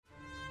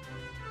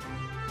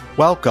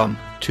Welcome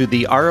to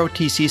the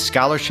ROTC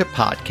Scholarship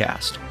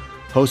Podcast,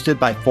 hosted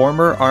by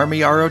former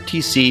Army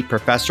ROTC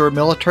Professor of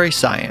Military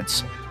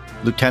Science,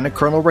 Lieutenant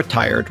Colonel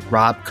Retired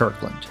Rob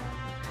Kirkland.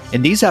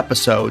 In these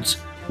episodes,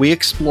 we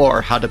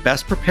explore how to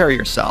best prepare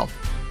yourself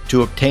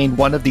to obtain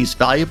one of these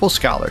valuable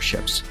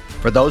scholarships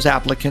for those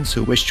applicants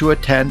who wish to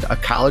attend a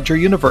college or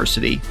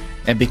university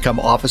and become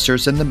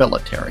officers in the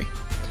military.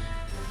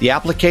 The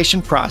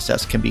application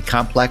process can be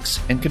complex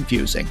and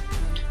confusing.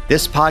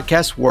 This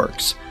podcast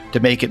works to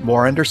make it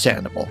more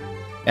understandable.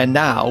 And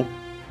now,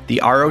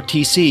 the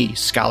ROTC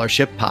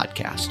Scholarship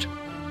Podcast.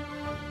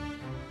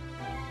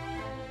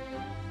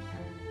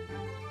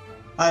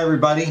 Hi,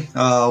 everybody.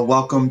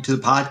 Welcome to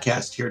the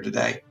podcast here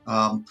today.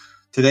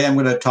 Today, I'm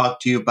going to talk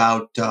to you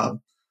about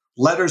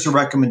letters of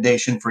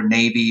recommendation for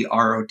Navy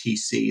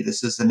ROTC.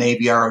 This is the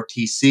Navy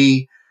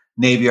ROTC,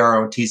 Navy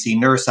ROTC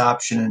Nurse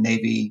option, and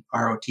Navy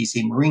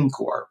ROTC Marine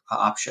Corps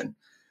option.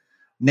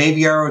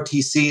 Navy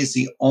ROTC is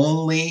the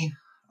only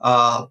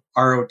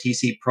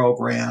ROTC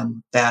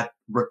program that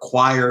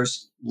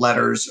requires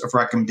letters of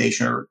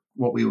recommendation, or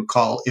what we would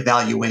call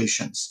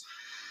evaluations.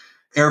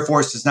 Air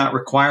Force does not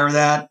require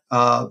that.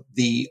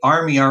 The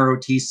Army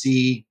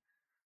ROTC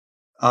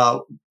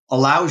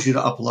allows you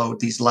to upload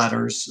these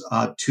letters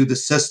to the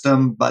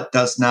system, but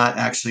does not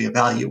actually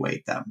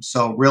evaluate them.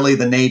 So really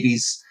the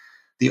Navy's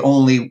the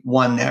only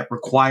one that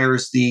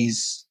requires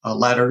these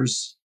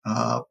letters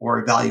or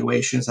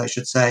evaluations, I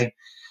should say.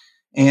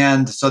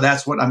 And so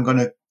that's what I'm going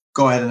to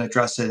go ahead and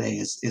address today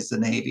is the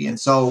Navy. And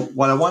so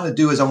what I want to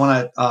do is I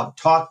want to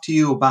talk to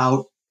you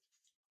about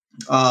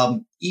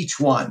each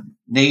one,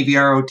 Navy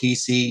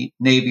ROTC,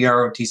 Navy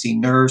ROTC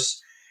Nurse,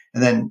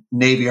 and then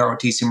Navy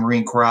ROTC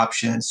Marine Corps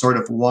option, and sort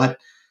of what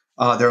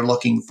they're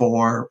looking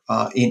for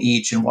in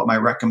each, and what my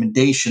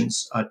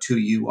recommendations to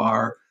you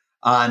are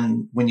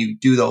on when you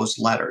do those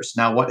letters.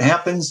 Now, what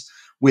happens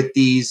with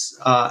these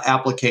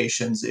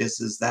applications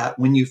is that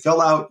when you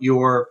fill out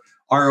your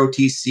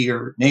ROTC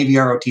or Navy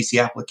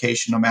ROTC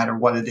application, no matter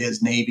what it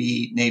is,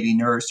 Navy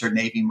Nurse, or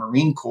Navy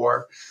Marine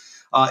Corps,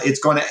 it's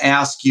going to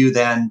ask you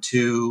then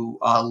to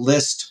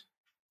list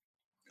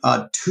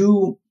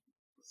two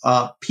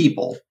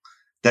people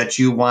that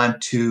you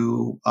want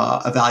to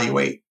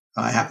evaluate,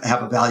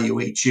 have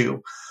evaluate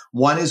you.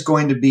 One is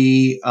going to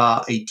be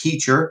a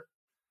teacher,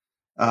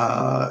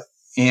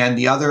 and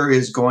the other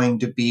is going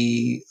to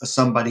be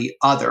somebody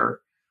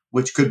other,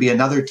 which could be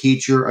another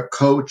teacher, a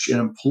coach, an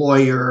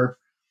employer,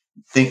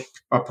 think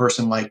a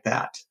person like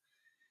that.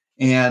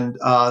 And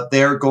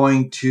they're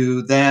going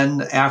to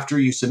then, after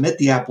you submit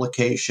the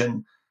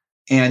application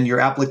and your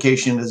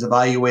application is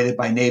evaluated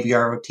by Navy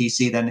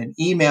ROTC, then an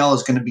email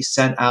is going to be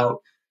sent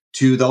out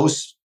to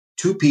those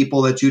two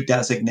people that you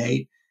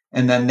designate.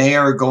 And then they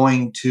are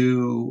going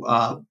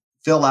to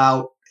fill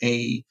out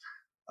a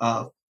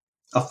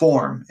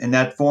form. And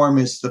that form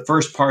is, the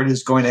first part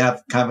is going to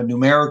have kind of a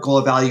numerical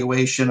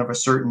evaluation of a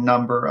certain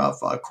number of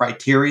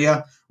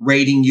criteria,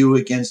 rating you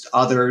against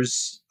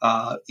others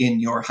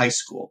in your high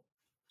school.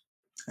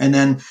 And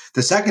then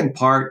the second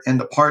part, and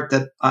the part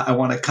that I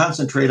want to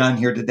concentrate on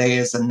here today,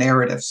 is the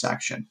narrative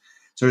section.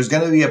 So there's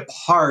going to be a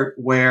part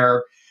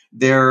where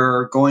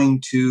they're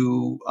going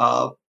to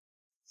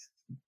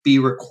be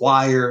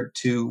required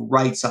to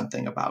write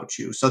something about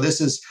you. So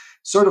this is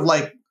sort of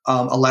like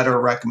a letter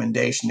of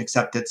recommendation,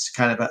 except it's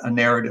kind of a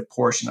narrative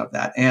portion of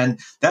that.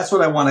 And that's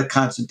what I want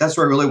to that's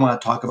what I really want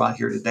to talk about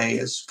here today,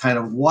 is kind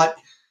of what,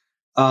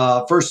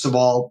 first of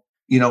all,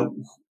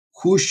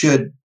 who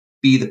should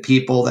be the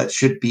people that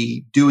should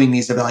be doing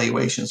these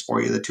evaluations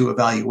for you, the two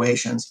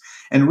evaluations,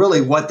 and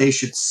really what they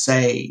should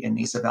say in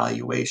these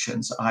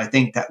evaluations. I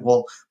think that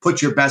will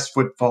put your best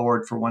foot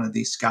forward for one of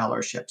these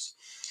scholarships.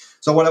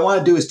 So what I want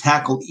to do is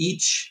tackle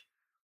each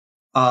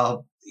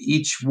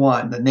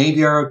one, the Navy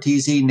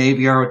ROTC,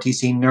 Navy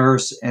ROTC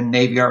Nurse, and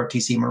Navy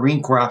ROTC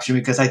Marine Corps option,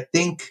 because I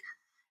think,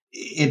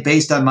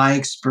 based on my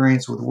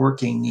experience with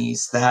working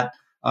these, that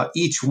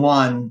each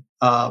one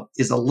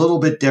is a little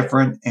bit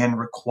different and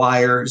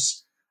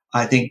requires,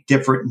 I think,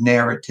 different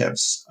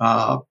narratives,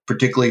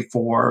 particularly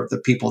for the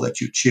people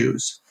that you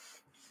choose.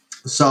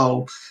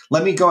 So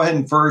let me go ahead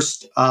and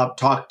first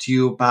talk to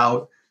you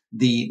about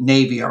the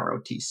Navy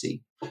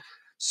ROTC.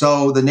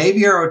 So the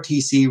Navy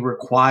ROTC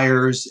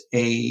requires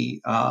a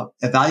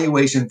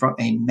evaluation from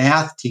a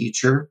math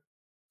teacher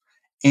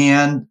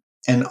and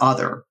an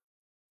other.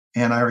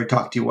 And I already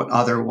talked to you what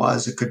other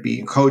was. It could be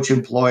a coach,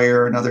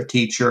 employer, another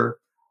teacher,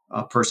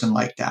 a person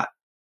like that.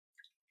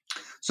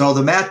 So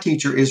the math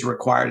teacher is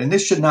required. And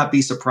this should not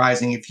be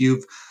surprising if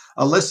you've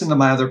listened to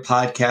my other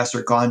podcasts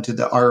or gone to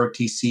the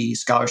ROTC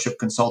Scholarship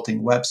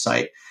Consulting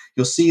website.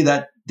 You'll see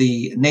that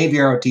the Navy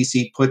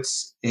ROTC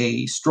puts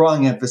a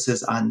strong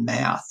emphasis on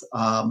math,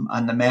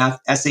 on the math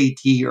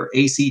SAT or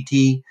ACT,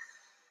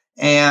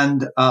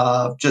 and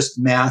just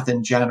math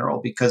in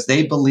general, because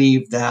they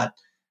believe that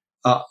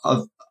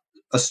a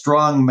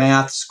strong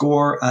math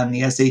score on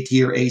the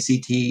SAT or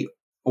ACT,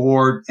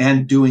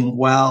 and doing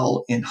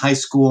well in high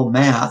school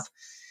math,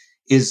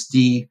 is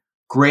the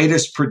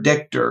greatest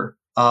predictor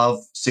of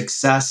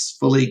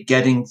successfully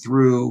getting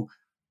through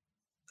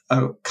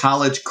a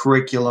college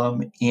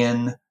curriculum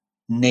in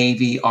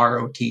Navy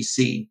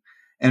ROTC.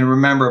 And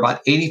remember,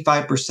 about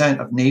 85%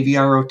 of Navy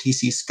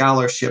ROTC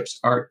scholarships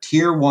are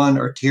Tier 1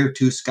 or Tier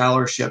 2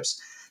 scholarships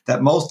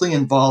that mostly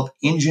involve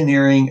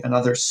engineering and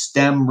other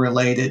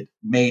STEM-related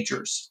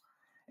majors.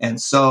 And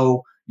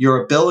so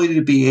your ability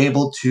to be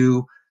able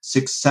to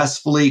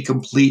successfully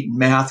complete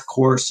math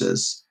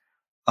courses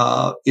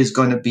is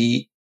going to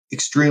be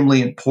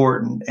extremely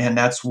important. And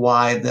that's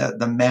why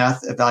the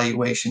math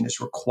evaluation is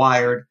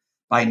required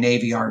by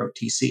Navy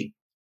ROTC.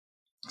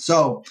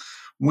 So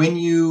when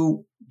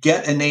you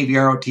get a Navy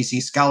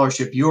ROTC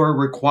scholarship, you're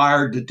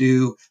required to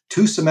do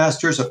 2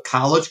 semesters of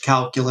college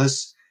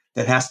calculus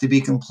that has to be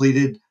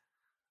completed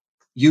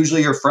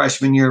usually your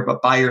freshman year,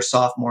 but by your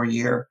sophomore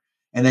year.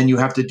 And then you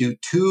have to do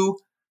 2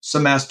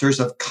 semesters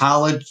of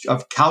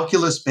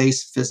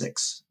calculus-based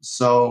physics.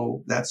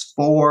 So that's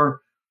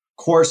 4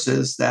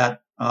 courses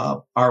that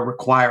are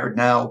required.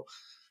 Now,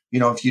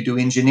 if you do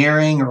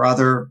engineering or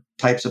other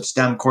types of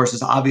STEM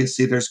courses,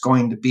 obviously there's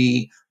going to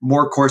be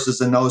more courses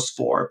than those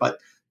 4, but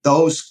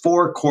those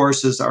 4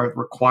 courses are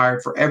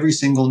required for every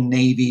single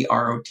Navy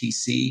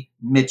ROTC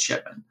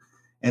midshipman.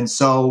 And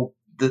so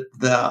the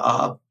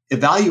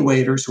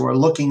evaluators who are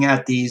looking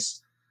at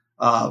these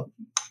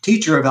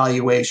teacher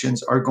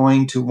evaluations are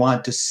going to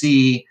want to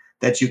see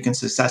that you can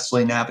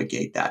successfully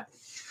navigate that.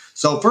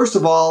 So first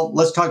of all,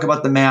 let's talk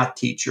about the math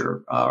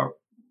teacher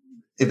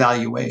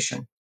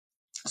evaluation.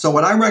 So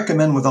what I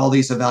recommend with all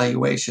these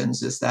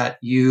evaluations is that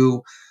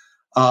you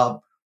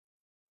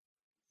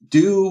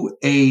do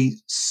a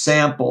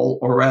sample,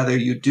 or rather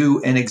you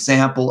do an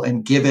example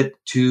and give it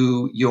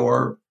to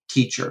your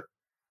teacher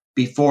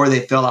before they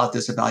fill out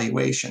this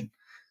evaluation.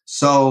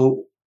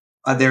 So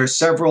there are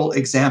several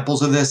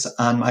examples of this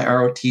on my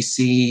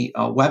ROTC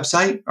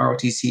website,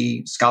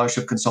 ROTC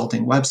Scholarship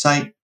Consulting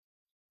website.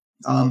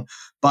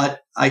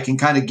 But I can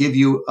kind of give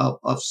you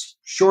a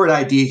short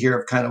idea here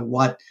of kind of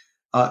what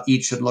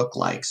each should look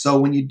like. So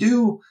when you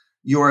do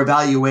your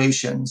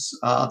evaluations,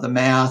 the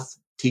math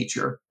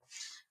teacher,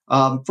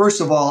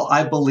 first of all,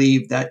 I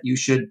believe that you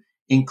should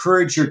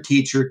encourage your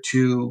teacher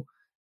to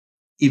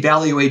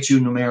evaluate you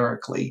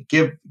numerically.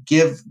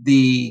 Give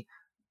the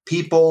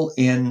people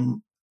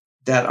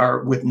that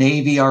are with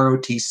Navy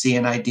ROTC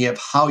an idea of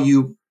how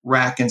you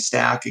rack and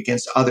stack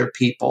against other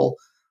people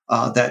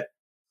that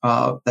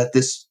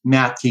this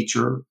math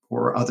teacher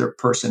or other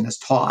person has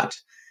taught.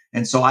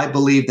 And so I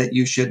believe that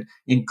you should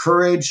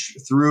encourage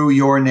through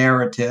your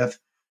narrative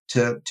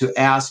to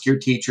ask your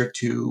teacher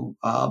to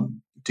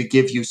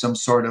give you some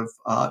sort of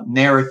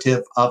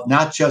narrative of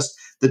not just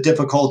the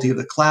difficulty of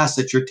the class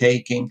that you're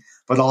taking,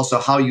 but also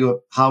how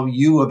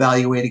you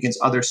evaluate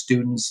against other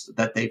students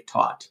that they've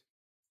taught.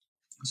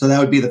 So that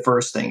would be the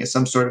first thing, is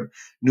some sort of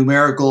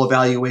numerical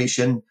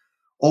evaluation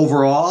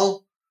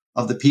overall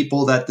of the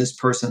people that this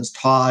person's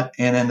taught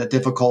and then the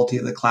difficulty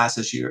of the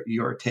classes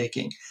you're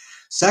taking.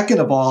 Second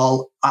of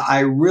all,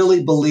 I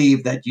really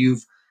believe that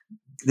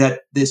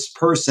this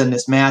person,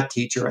 this math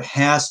teacher,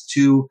 has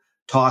to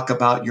talk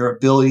about your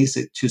ability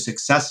to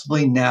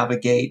successfully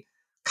navigate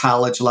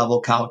college level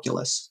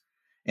calculus.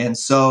 And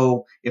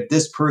so if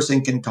this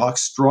person can talk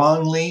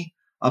strongly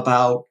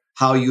about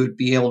how you would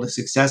be able to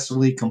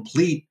successfully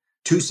complete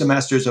 2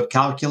 semesters of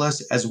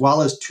calculus as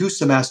well as 2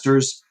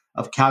 semesters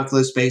of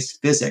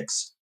calculus-based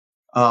physics,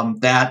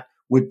 that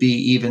would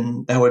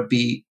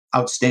be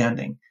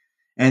outstanding.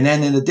 And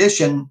then in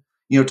addition,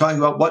 talking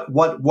about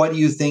what do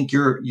you think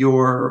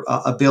your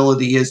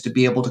ability is to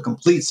be able to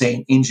complete, say,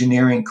 an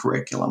engineering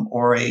curriculum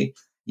or a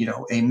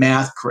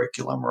math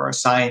curriculum or a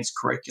science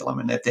curriculum,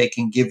 and if they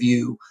can give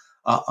you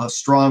a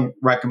strong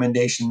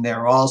recommendation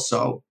there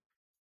also,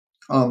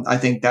 I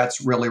think that's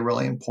really,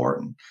 really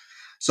important.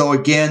 So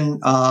again,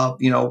 a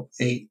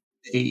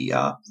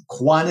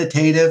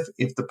quantitative,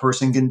 if the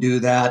person can do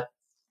that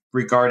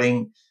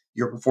regarding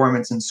your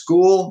performance in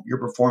school, your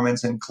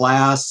performance in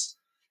class,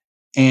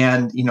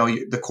 and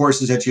the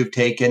courses that you've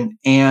taken,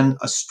 and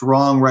a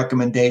strong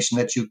recommendation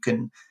that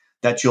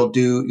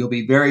you'll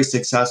be very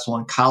successful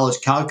in college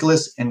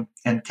calculus and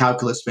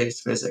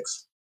calculus-based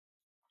physics.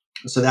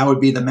 So that would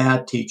be the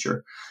math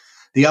teacher.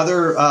 The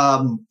other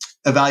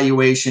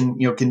evaluation,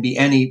 can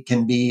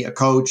be a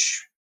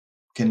coach,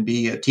 can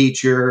be a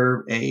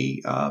teacher,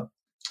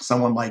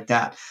 someone like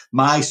that.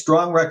 My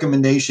strong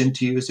recommendation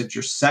to you is that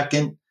your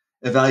second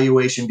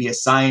evaluation be a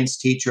science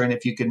teacher, and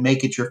if you can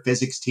make it your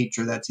physics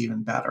teacher, that's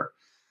even better,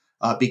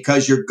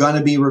 because you're going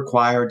to be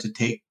required to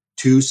take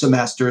 2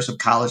 semesters of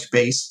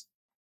college-based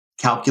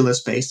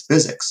calculus-based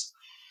physics.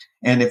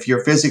 And if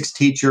your physics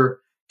teacher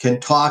can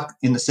talk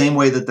in the same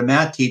way that the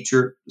math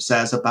teacher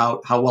says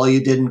about how well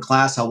you did in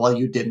class, how well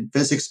you did in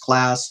physics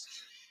class,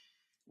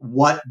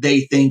 what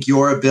they think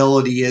your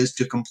ability is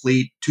to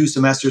complete 2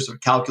 semesters of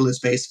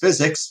calculus-based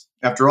physics,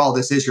 after all,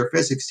 this is your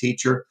physics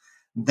teacher,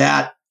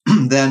 that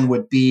then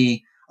would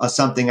be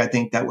something I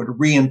think that would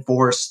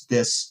reinforce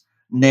this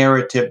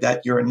narrative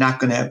that you're not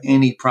going to have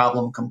any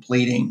problem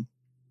completing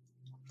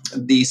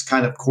these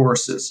kind of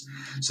courses.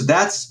 So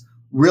that's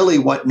really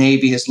what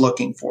Navy is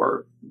looking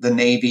for. The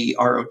Navy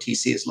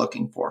ROTC is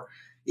looking for.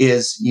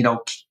 is,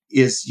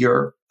 is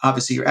your,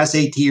 obviously your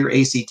SAT or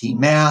ACT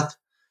math,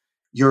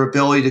 your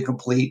ability to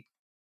complete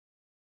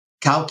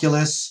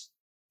calculus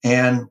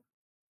and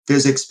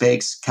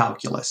physics-based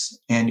calculus,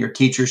 and your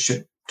teachers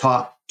should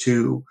talk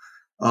to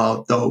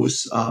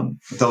those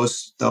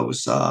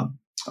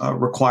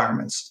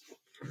requirements.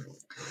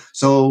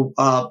 So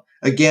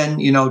again,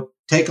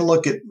 take a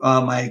look at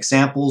my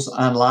examples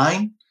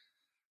online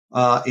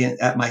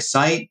at my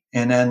site,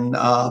 and then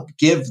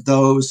give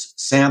those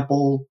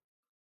sample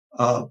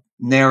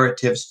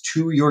narratives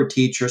to your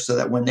teacher so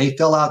that when they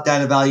fill out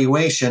that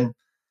evaluation,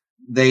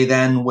 they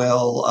then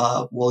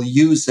will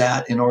use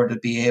that in order to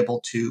be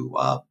able to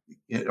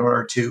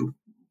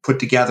put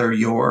together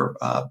your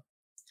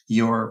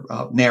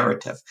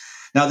narrative.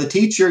 Now, the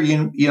teacher,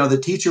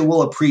 the teacher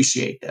will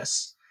appreciate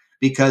this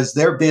because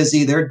they're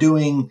busy. They're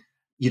doing,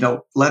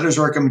 letters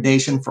of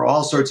recommendation for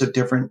all sorts of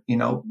different,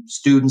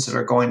 students that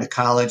are going to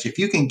college. If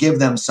you can give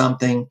them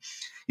something,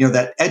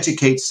 that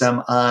educates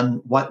them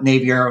on what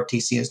Navy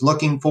ROTC is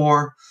looking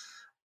for,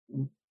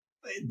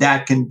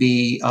 that can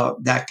be,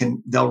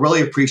 they'll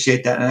really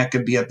appreciate that. And that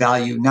could be a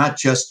value, not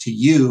just to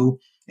you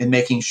in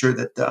making sure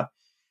that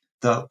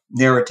the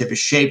narrative is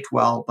shaped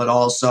well, but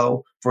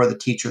also for the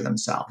teacher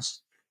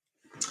themselves.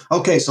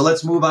 Okay, so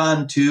let's move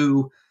on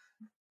to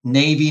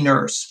Navy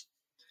nurse.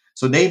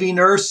 So Navy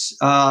nurse,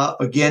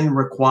 again,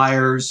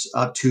 requires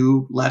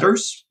 2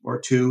 letters or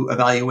 2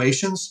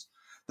 evaluations.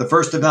 The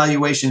first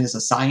evaluation is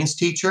a science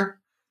teacher.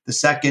 The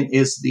second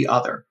is the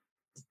other.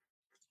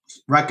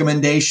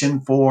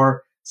 Recommendation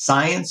for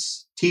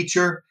science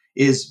teacher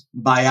is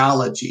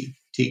biology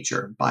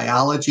teacher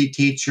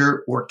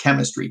or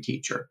chemistry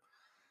teacher.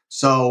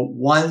 So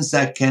ones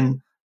that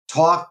can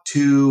talk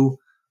to,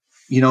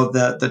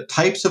 the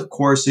types of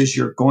courses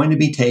you're going to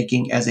be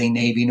taking as a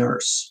Navy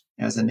nurse.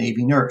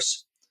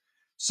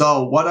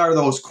 So what are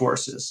those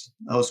courses?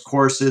 Those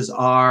courses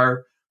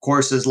are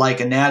courses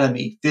like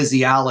anatomy,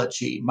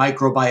 physiology,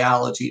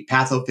 microbiology,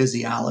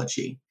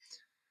 pathophysiology.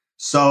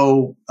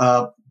 So,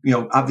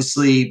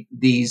 obviously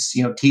these,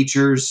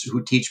 teachers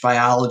who teach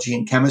biology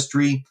and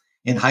chemistry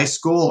in high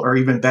school, or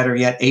even better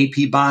yet,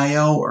 AP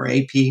Bio or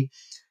AP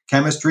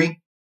Chemistry,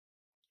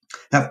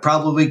 have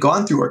probably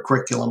gone through a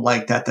curriculum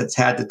like that that's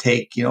had to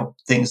take,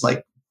 things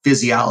like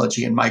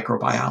physiology and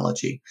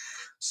microbiology.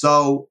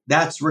 So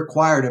that's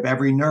required of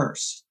every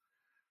nurse.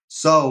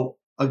 So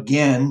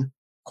again,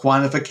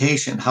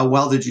 quantification. How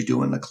well did you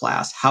do in the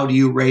class? How do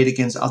you rate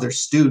against other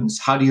students?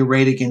 How do you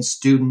rate against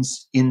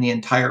students in the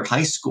entire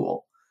high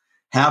school?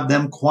 Have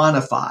them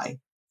quantify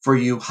for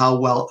you how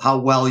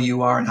well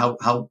you are and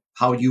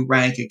how you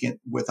rank against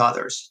with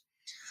others.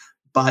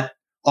 But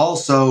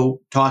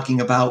also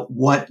talking about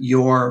what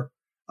that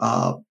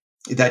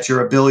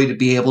your ability to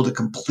be able to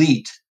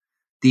complete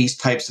these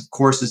types of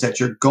courses that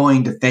you're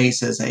going to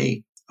face as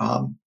a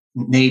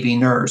Navy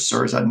nurse,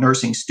 or as a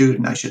nursing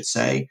student, I should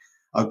say,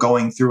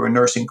 going through a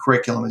nursing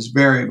curriculum is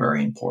very,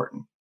 very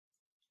important.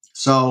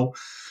 So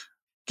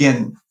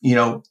again,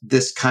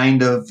 this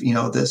kind of,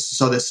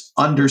 this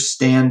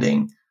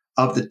understanding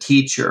of the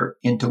teacher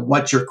into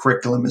what your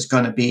curriculum is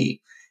going to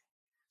be.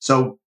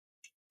 So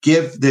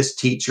give this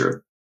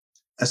teacher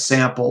a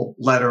sample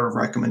letter of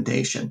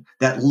recommendation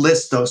that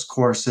lists those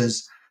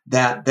courses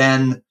that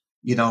then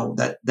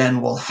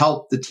will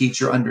help the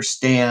teacher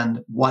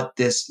understand what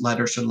this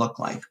letter should look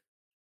like.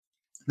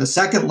 The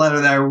second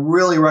letter that I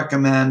really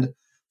recommend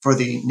for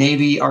the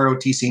Navy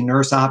ROTC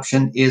nurse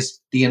option is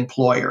the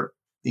employer.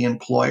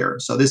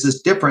 So this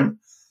is different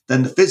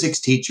than the physics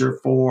teacher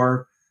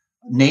for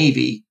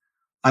Navy.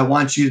 I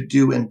want you to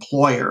do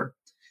employer.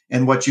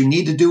 And what you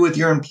need to do with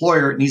your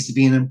employer, it needs to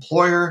be an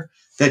employer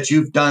that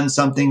you've done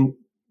something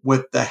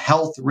with the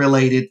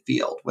health-related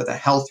field,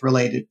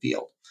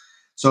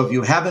 So if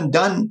you haven't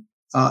done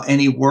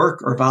any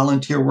work or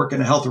volunteer work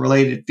in a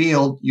health-related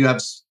field, you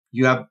have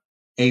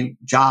a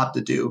job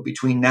to do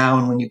between now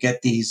and when you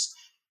get these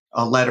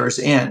letters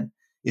in,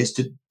 is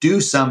to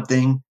do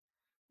something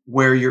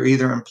where you're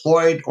either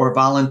employed or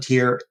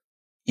volunteer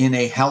in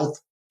a health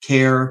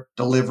care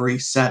delivery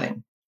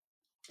setting.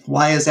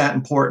 Why is that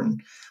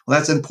important? Well,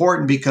 that's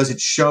important because it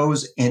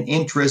shows an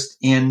interest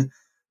in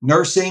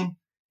nursing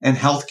and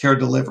healthcare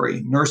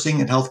delivery, and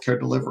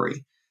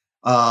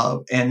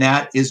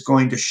that is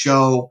going to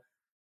show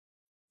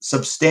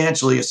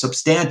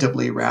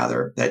substantively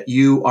rather, that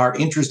you are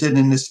interested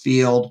in this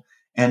field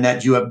and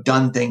that you have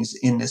done things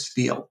in this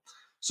field.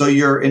 So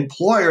your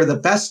employer, the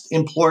best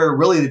employer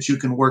really that you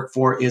can work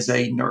for is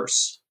a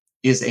nurse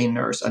that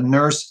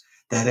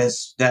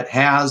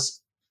has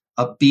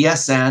a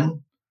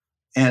BSN,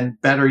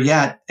 and better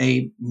yet,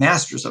 a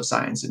Master's of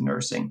Science in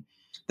Nursing,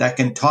 that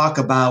can talk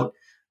about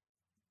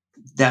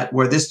that,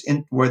 where this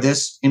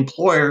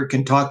employer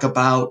can talk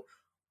about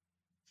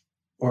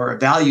or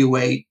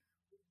evaluate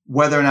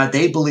whether or not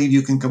they believe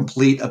you can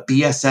complete a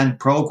BSN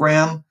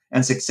program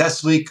and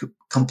successfully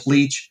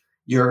complete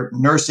your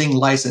nursing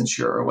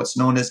licensure, or what's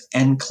known as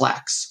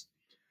NCLEX.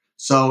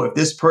 So if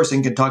this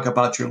person can talk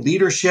about your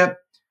leadership,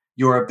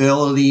 your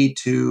ability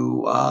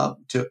to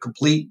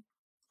complete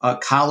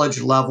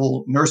college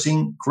level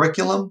nursing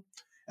curriculum,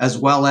 as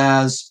well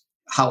as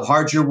how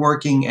hard you're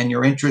working and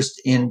your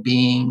interest in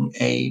being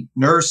a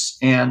nurse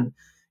and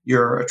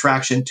your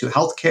attraction to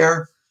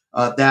healthcare,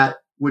 that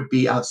would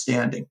be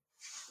outstanding.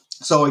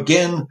 So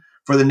again,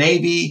 for the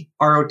Navy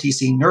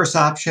ROTC nurse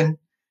option,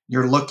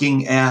 you're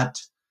looking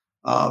at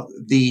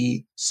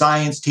the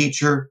science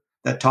teacher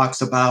that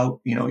talks about,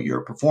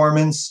 your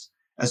performance,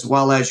 as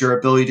well as your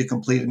ability to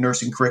complete a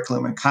nursing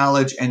curriculum in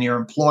college, and your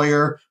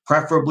employer,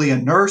 preferably a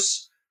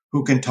nurse,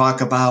 who can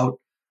talk about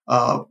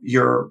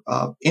your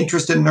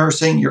interest in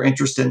nursing, your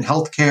interest in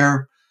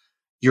healthcare,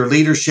 your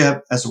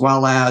leadership, as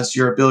well as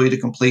your ability to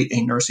complete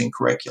a nursing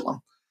curriculum.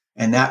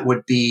 And that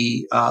would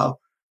be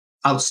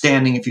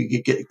outstanding if you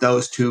could get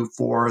those two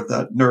for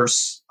the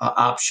nurse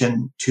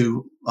option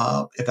to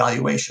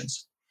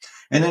evaluations.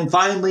 And then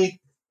finally,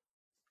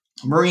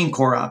 Marine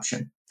Corps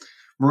option.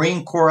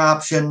 Marine Corps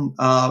option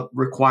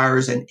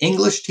requires an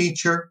English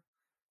teacher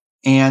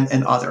and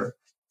an other.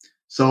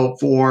 So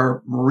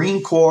for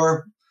Marine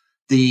Corps,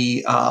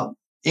 the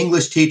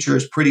English teacher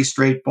is pretty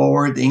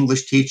straightforward. The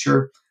English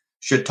teacher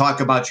should talk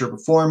about your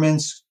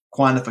performance,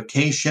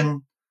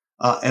 quantification,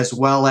 as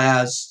well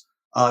as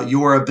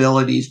your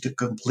abilities to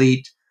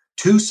complete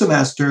 2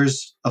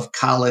 semesters of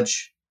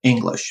college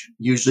English.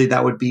 Usually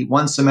that would be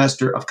 1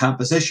 semester of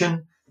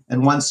composition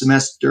and 1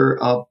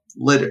 semester of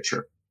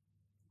literature.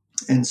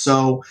 And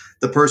so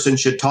the person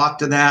should talk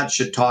to that,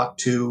 should talk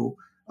to,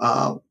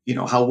 how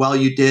well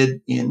you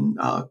did in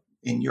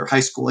your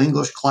high school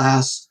English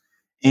class,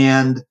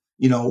 and,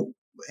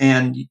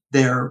 and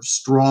their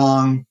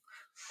strong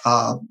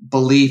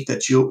belief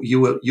that you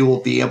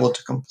will be able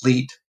to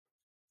complete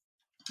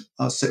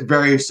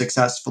very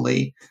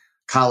successfully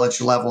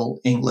college level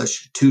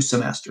English 2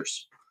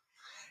 semesters.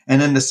 And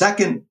then the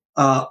second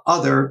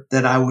other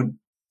that I would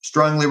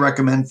strongly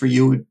recommend for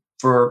you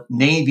for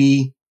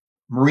Navy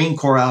Marine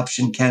Corps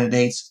option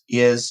candidates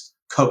is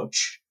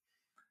coach.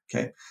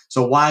 Okay,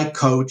 so why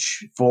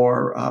coach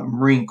for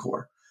Marine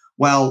Corps?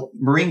 Well,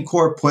 Marine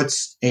Corps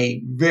puts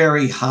a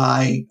very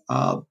high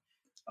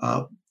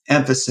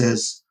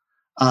emphasis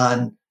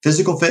on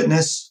physical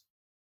fitness,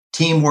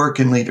 teamwork,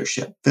 and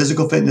leadership.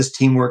 Physical fitness,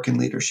 teamwork, and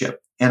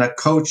leadership. And a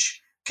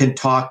coach can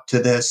talk to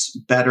this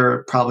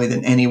better probably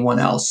than anyone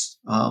else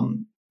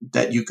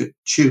that you could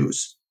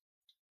choose.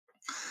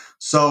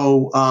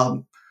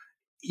 So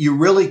you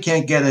really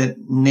can't get a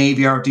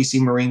Navy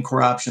ROTC Marine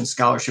Corps option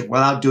scholarship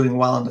without doing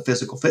well on the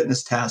physical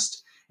fitness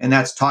test. And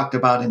that's talked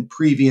about in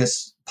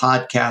previous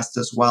podcasts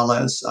as well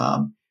as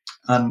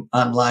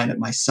online at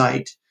my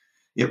site.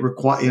 It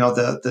requires,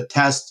 the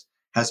test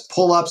has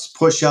pull-ups,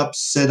 push-ups,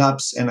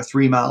 sit-ups, and a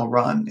 3-mile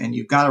run. And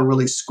you've got to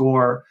really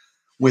score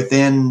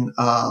within,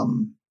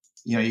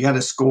 you got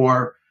to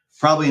score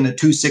probably in the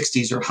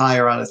 260s or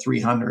higher out of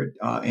 300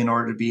 in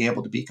order to be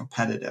able to be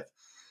competitive.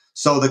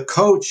 So the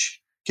coach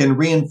can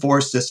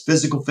reinforce this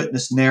physical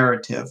fitness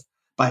narrative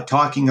by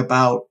talking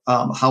about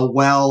how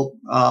well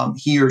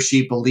he or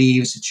she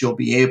believes that you'll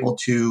be able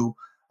to,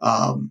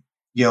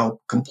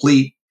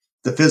 complete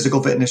the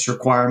physical fitness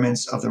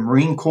requirements of the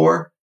Marine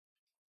Corps,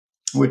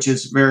 which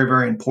is very,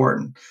 very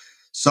important.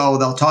 So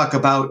they'll talk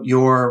about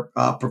your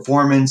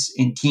performance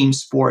in team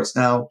sports.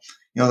 Now,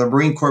 the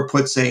Marine Corps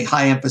puts a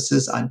high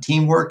emphasis on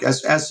teamwork,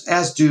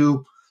 as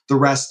do the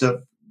rest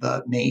of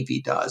the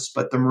Navy does.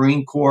 But the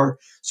Marine Corps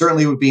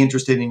certainly would be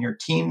interested in your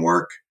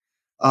teamwork,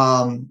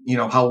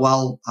 how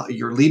well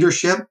your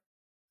leadership,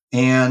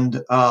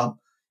 and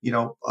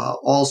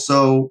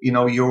also,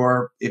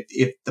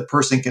 if the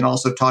person can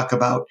also talk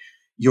about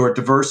your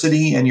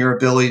diversity and your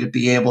ability to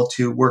be able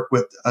to work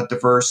with a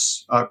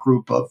diverse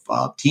group of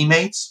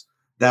teammates,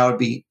 that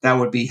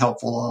would be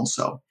helpful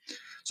also.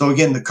 So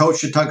again, the coach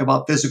should talk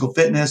about physical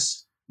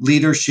fitness,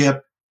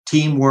 leadership,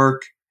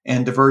 teamwork,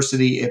 and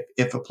diversity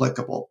if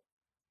applicable.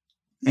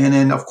 And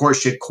then, of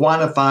course, should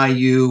quantify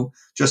you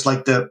just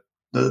like the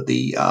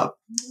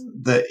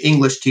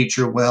English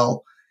teacher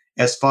will,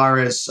 as far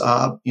as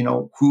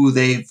who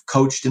they've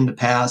coached in the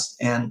past,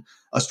 and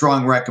a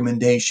strong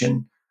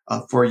recommendation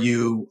for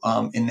you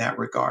in that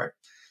regard.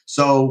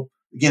 So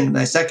again,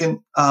 my second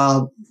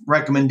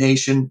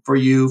recommendation for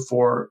you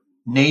for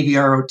Navy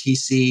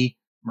ROTC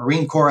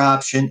Marine Corps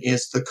option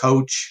is the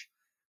coach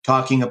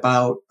talking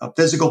about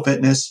physical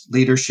fitness,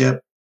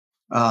 leadership,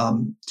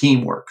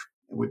 teamwork.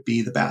 It would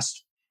be the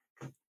best.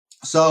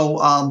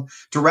 So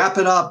to wrap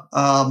it up,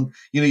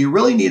 you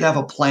really need to have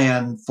a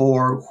plan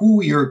for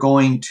who you're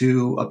going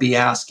to be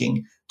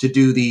asking to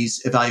do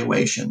these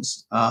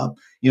evaluations.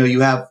 You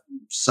have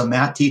some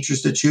math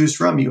teachers to choose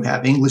from. You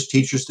have English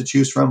teachers to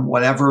choose from.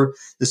 Whatever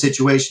the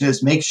situation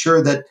is, make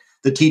sure that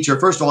the teacher,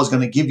 first of all, is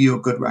going to give you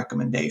a good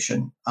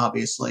recommendation,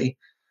 obviously.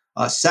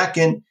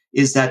 Second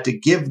is that to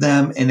give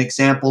them an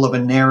example of a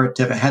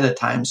narrative ahead of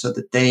time so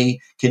that they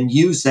can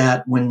use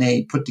that when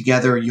they put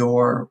together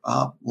your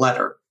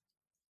letter.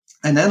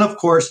 And then, of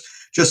course,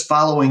 just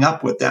following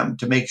up with them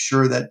to make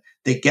sure that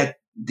they get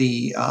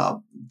the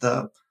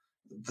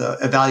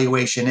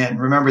evaluation in.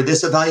 Remember,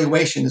 this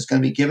evaluation is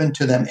going to be given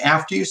to them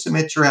after you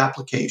submit your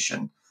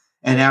application.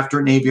 And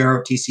after Navy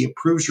ROTC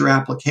approves your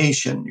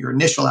application, your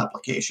initial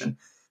application,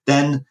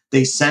 then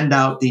they send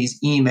out these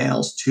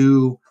emails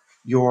to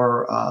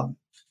your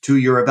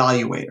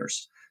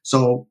evaluators.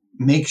 So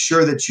make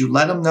sure that you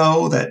let them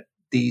know that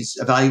these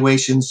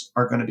evaluations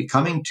are going to be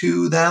coming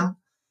to them,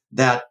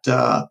 that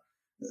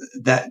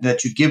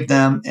you give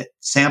them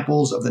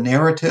samples of the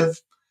narrative,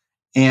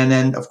 and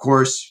then, of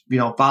course,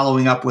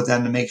 following up with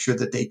them to make sure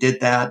that they did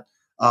that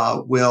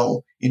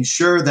will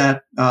ensure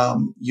that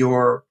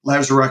your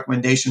letters of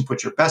recommendation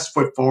put your best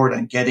foot forward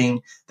on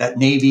getting that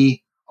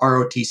Navy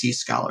ROTC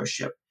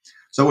scholarship.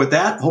 So with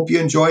that, hope you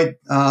enjoyed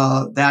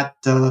that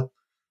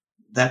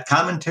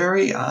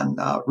commentary on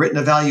written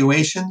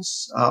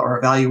evaluations or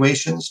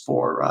evaluations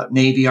for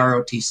Navy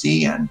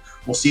ROTC, and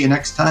we'll see you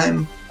next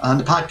time on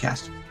the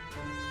podcast.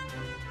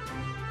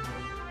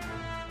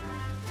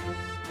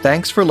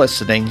 Thanks for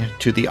listening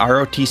to the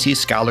ROTC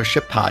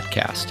Scholarship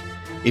Podcast.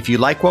 If you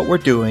like what we're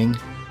doing,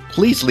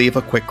 please leave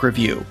a quick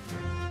review.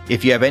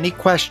 If you have any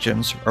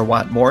questions or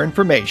want more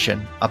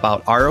information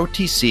about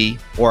ROTC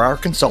or our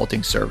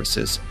consulting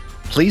services,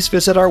 please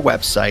visit our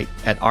website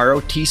at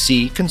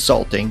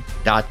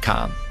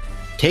rotcconsulting.com.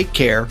 Take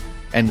care,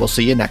 and we'll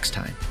see you next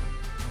time.